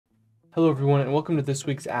Hello everyone, and welcome to this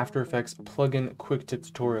week's After Effects plugin QuickTip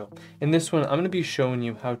tutorial. In this one, I'm going to be showing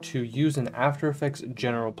you how to use an After Effects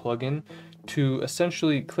general plugin to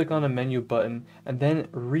essentially click on a menu button and then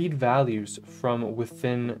read values from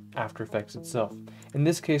within After Effects itself. In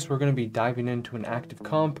this case, we're going to be diving into an active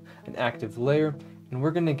comp, an active layer, and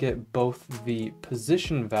we're going to get both the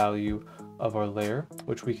position value of our layer,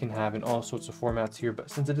 which we can have in all sorts of formats here, but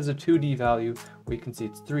since it is a 2D value, we can see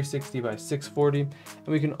it's 360 by 640, and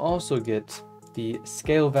we can also get the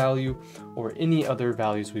scale value or any other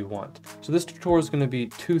values we want. So this tutorial is going to be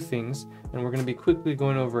two things, and we're going to be quickly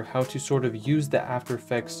going over how to sort of use the After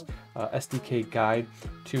Effects SDK guide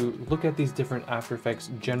to look at these different After Effects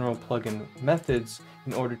general plugin methods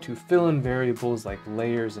in order to fill in variables like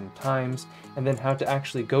layers and times, and then how to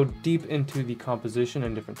actually go deep into the composition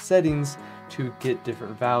and different settings to get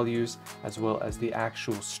different values, as well as the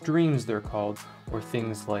actual streams they're called, or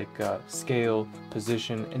things like scale,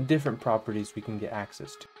 position, and different properties we can get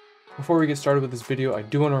access to. Before we get started with this video, I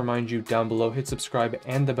do want to remind you down below, hit subscribe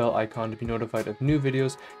and the bell icon to be notified of new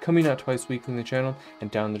videos coming out twice weekly in the channel, and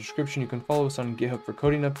down in the description you can follow us on GitHub for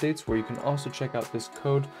coding updates, where you can also check out this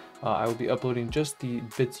code. I will be uploading just the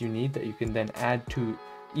bits you need that you can then add to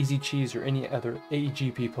Easy Cheese or any other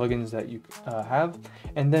AEGP plugins that you have,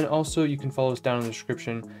 and then also you can follow us down in the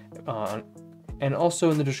description and also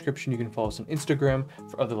in the description you can follow us on Instagram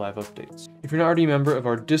for other live updates. If you're not already a member of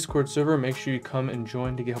our Discord server, make sure you come and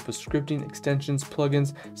join to get help with scripting, extensions,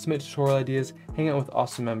 plugins, submit tutorial ideas, hang out with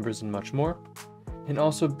awesome members, and much more. And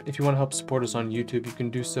also, if you want to help support us on YouTube, you can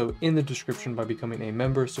do so in the description by becoming a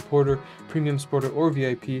member, supporter, premium supporter, or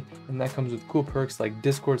VIP, and that comes with cool perks like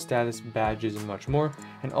Discord status, badges, and much more.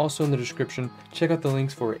 And also in the description, check out the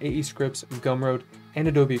links for AE Scripts, Gumroad, and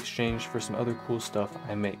Adobe Exchange for some other cool stuff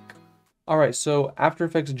I make. Alright, so After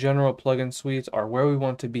Effects general plugin suites are where we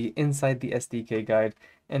want to be inside the SDK guide,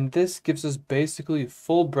 and this gives us basically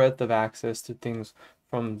full breadth of access to things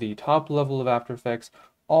from the top level of After Effects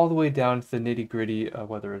all the way down to the nitty-gritty,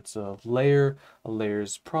 whether it's a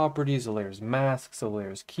layer's properties, a layer's masks, a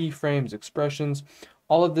layer's keyframes, expressions.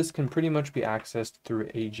 All of this can pretty much be accessed through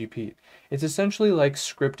AGP. It's essentially like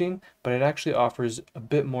scripting, but it actually offers a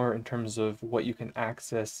bit more in terms of what you can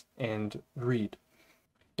access and read.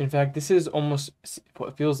 In fact, this is almost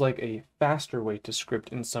what feels like a faster way to script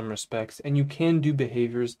in some respects, and you can do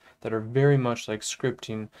behaviors that are very much like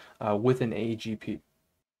scripting with an AGP.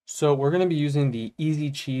 So we're going to be using the Easy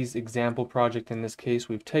Cheese example project in this case.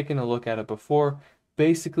 We've taken a look at it before.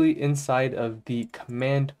 Basically, inside of the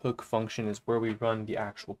command hook function is where we run the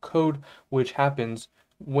actual code, which happens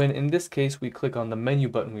when, in this case, we click on the menu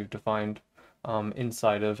button we've defined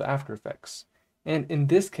inside of After Effects. And in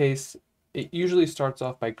this case, it usually starts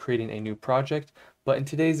off by creating a new project, but in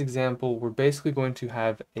today's example, we're basically going to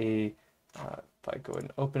have if I go ahead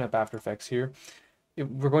and open up After Effects here,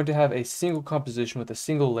 we're going to have a single composition with a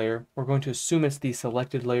single layer. We're going to assume it's the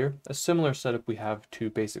selected layer, a similar setup we have to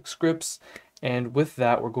basic scripts, and with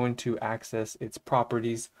that, we're going to access its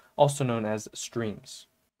properties, also known as streams.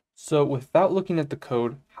 So without looking at the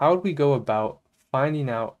code, how do we go about finding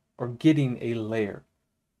out or getting a layer?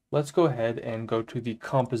 Let's go ahead and go to the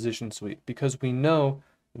composition suite, because we know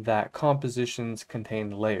that compositions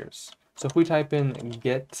contain layers. So if we type in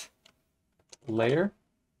get layer,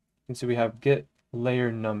 you can see we have get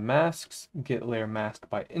layer num masks, get layer mask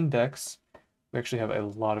by index. We actually have a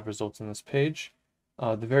lot of results on this page.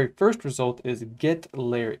 The very first result is get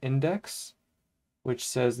layer index, which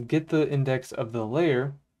says get the index of the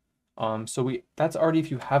layer. That's already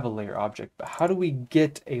if you have a layer object, but how do we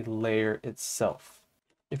get a layer itself?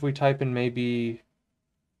 If we type in maybe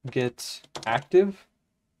get active,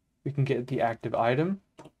 we can get the active item,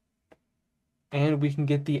 and we can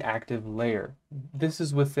get the active layer. This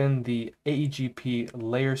is within the AEGP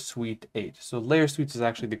Layer Suite 8. So Layer Suites is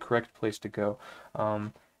actually the correct place to go.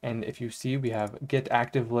 And if you see, we have get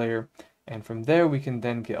active layer, and from there we can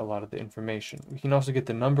then get a lot of the information. We can also get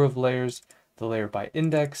the number of layers, the layer by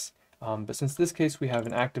index, but since this case we have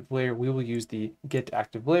an active layer, we will use the get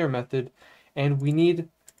active layer method, and we need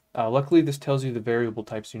luckily, this tells you the variable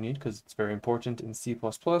types you need because it's very important in C++.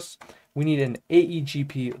 We need an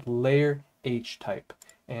AEGP layer H type.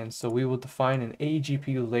 And so we will define an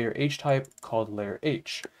AEGP layer H type called layer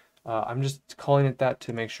H. I'm just calling it that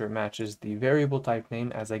to make sure it matches the variable type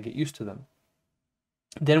name as I get used to them.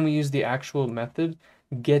 Then we use the actual method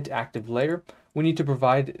get active layer. We need to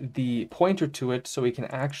provide the pointer to it so we can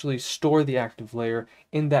actually store the active layer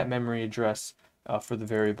in that memory address for the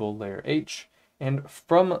variable layer H. And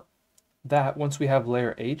from that, once we have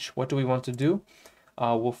layer H, what do we want to do?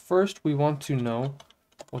 Well, first we want to know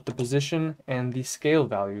what the position and the scale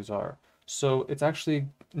values are. So it's actually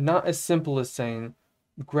not as simple as saying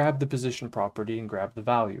grab the position property and grab the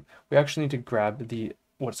value. We actually need to grab the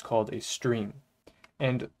what's called a stream.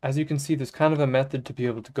 And as you can see, there's kind of a method to be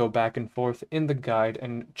able to go back and forth in the guide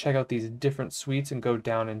and check out these different suites and go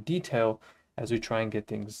down in detail as we try and get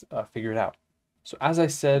things figured out. So as I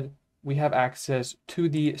said, we have access to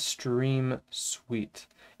the stream suite.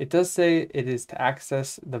 It does say it is to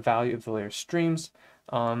access the value of the layer streams,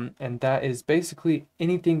 and that is basically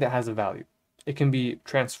anything that has a value. It can be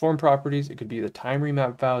transform properties, it could be the time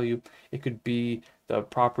remap value, it could be the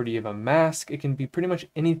property of a mask, it can be pretty much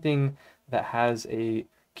anything that has a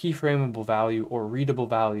keyframeable value or readable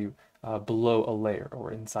value below a layer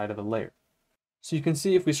or inside of a layer. So you can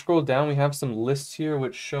see if we scroll down, we have some lists here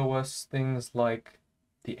which show us things like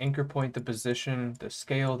the anchor point, the position, the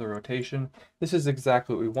scale, the rotation. This is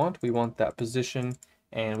exactly what we want. We want that position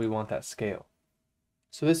and we want that scale.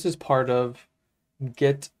 So this is part of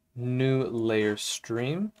get new layer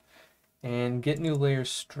stream, and get new layer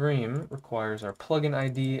stream requires our plugin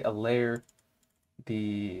ID, a layer,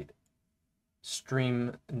 the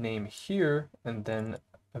stream name here, and then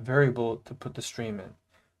a variable to put the stream in.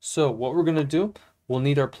 So what we're going to do, we'll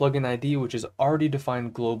need our plugin ID, which is already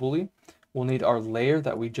defined globally. We'll need our layer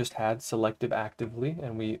that we just had selected actively,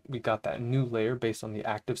 and we got that new layer based on the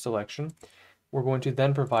active selection. We're going to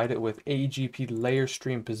then provide it with AEGP layer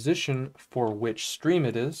stream position for which stream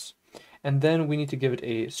it is, and then we need to give it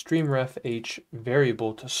a streamref_h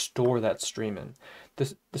variable to store that stream in.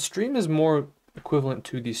 The stream is more equivalent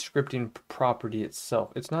to the scripting property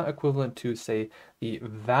itself. It's not equivalent to, say, the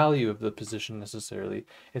value of the position necessarily.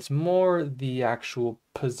 It's more the actual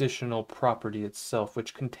positional property itself,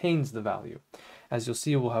 which contains the value. As you'll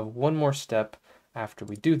see, we'll have one more step after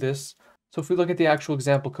we do this. So if we look at the actual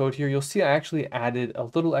example code here, you'll see I actually added a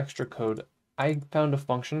little extra code. I found a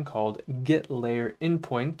function called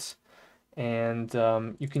getLayerInPoint, and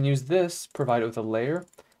you can use this, provide it with a layer,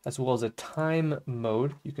 as well as a time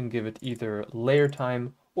mode. You can give it either layer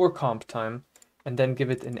time or comp time, and then give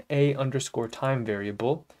it an a_time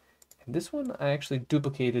variable. And this one I actually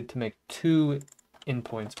duplicated to make 2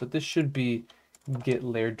 endpoints, but this should be get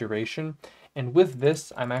layer duration. And with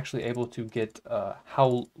this, I'm actually able to get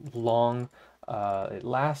how long it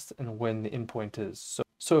lasts and when the endpoint is.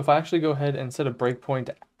 So if I actually go ahead and set a breakpoint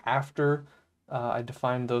after I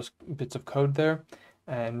define those bits of code there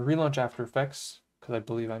and relaunch After Effects, because I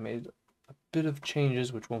believe I made a bit of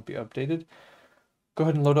changes which won't be updated. Go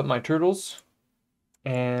ahead and load up my turtles,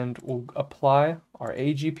 and we'll apply our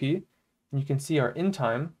AGP, and you can see our in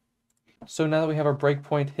time. So now that we have our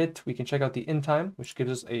breakpoint hit, we can check out the in time, which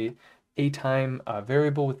gives us a time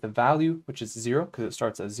variable with the value, which is 0, because it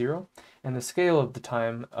starts at 0, and the scale of the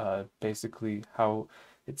time, basically how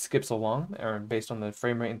it skips along, or based on the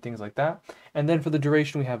frame rate and things like that. And then for the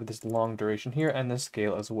duration, we have this long duration here and the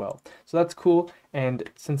scale as well. So that's cool. And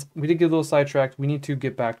since we did get a little sidetracked, we need to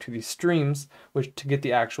get back to the streams, which to get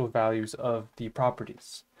the actual values of the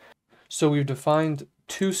properties. So we've defined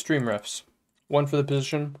 2 stream refs, one for the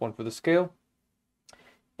position, one for the scale.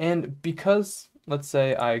 And because, let's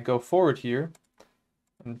say I go forward here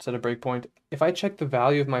and set a breakpoint, if I check the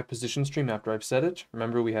value of my position stream after I've set it,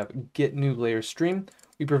 remember we have get new layer stream,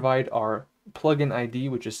 we provide our plugin ID,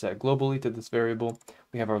 which is set globally to this variable.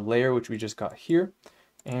 We have our layer, which we just got here,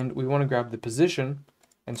 and we want to grab the position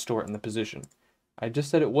and store it in the position. I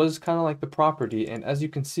just said it was kind of like the property, and as you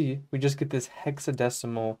can see, we just get this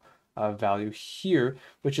hexadecimal value here,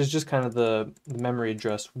 which is just kind of the memory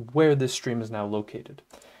address where this stream is now located.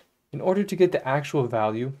 In order to get the actual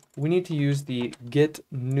value, we need to use the get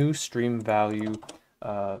new stream value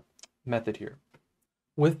method here.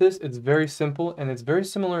 With this, it's very simple, and it's very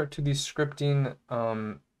similar to the scripting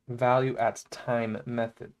value at time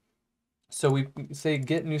method. So we say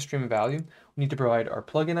get new stream value. We need to provide our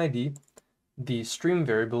plugin ID, the stream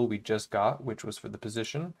variable we just got, which was for the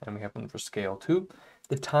position, and we have one for scale too.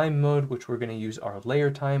 The time mode, which we're going to use our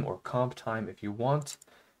layer time or comp time if you want.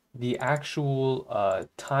 The actual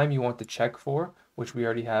time you want to check for, which we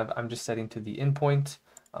already have, I'm just setting to the endpoint.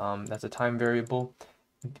 That's a time variable.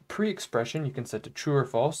 Pre-expression you can set to true or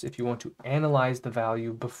false if you want to analyze the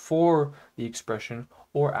value before the expression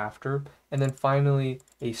or after. And then finally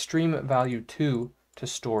a stream value 2 to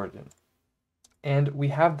store it in. And we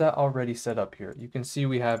have that already set up here. You can see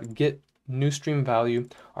we have get new stream value,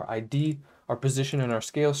 our ID, our position, and our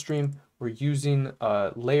scale stream. We're using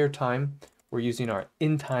layer time. We're using our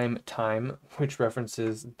in time, which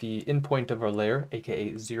references the endpoint of our layer,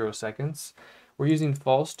 aka 0 seconds. We're using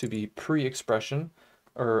false to be pre-expression,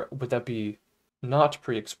 or would that be not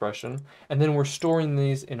pre-expression? And then we're storing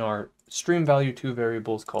these in our stream value two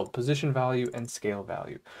variables called position value and scale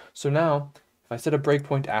value. So now, if I set a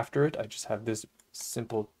breakpoint after it, I just have this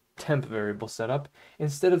simple temp variable set up.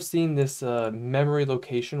 Instead of seeing this memory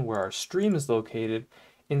location where our stream is located,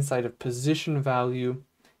 inside of position value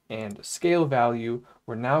and scale value,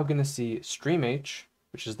 we're now going to see stream h,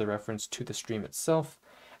 which is the reference to the stream itself,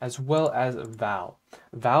 as well as val.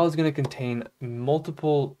 Val is going to contain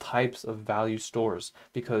multiple types of value stores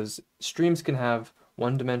because streams can have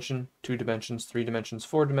 1 dimension, 2 dimensions, 3 dimensions,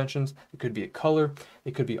 4 dimensions. It could be a color,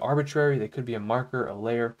 it could be arbitrary, they could be a marker, a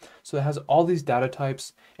layer. So it has all these data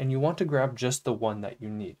types, and you want to grab just the one that you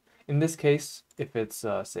need. In this case, if it's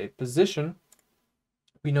say position,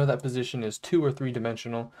 we know that position is 2 or 3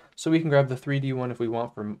 dimensional, so we can grab the 3D one if we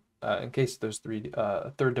want for in case there's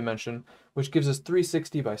third dimension, which gives us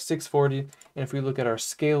 360 by 640. And if we look at our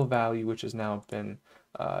scale value, which has now been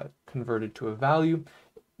converted to a value,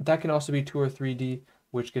 that can also be 2 or 3D,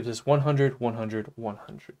 which gives us 100, 100,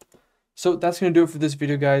 100. So that's going to do it for this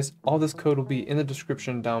video, guys. All this code will be in the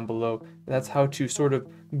description down below. That's how to sort of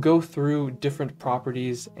go through different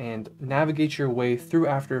properties and navigate your way through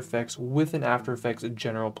After Effects with an After Effects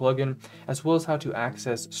general plugin, as well as how to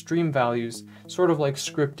access stream values, sort of like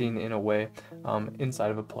scripting in a way,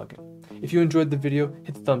 inside of a plugin. If you enjoyed the video,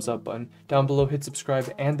 hit the thumbs up button. Down below, hit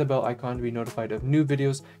subscribe and the bell icon to be notified of new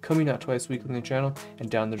videos coming out twice weekly on the channel. And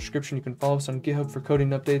down in the description, you can follow us on GitHub for coding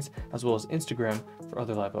updates, as well as Instagram for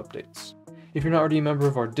other live updates. If you're not already a member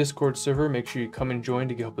of our Discord server, make sure you come and join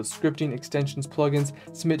to get help with scripting, extensions, plugins,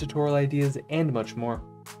 submit tutorial ideas, and much more.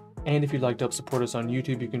 And if you'd like to help support us on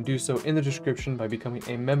YouTube, you can do so in the description by becoming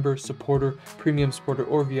a member, supporter, premium supporter,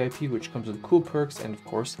 or VIP, which comes with cool perks and of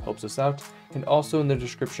course helps us out. And also in the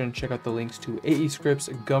description, check out the links to AE Scripts,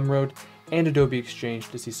 Gumroad, and Adobe Exchange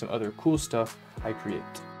to see some other cool stuff I create.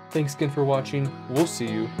 Thanks again for watching. We'll see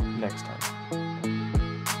you next time.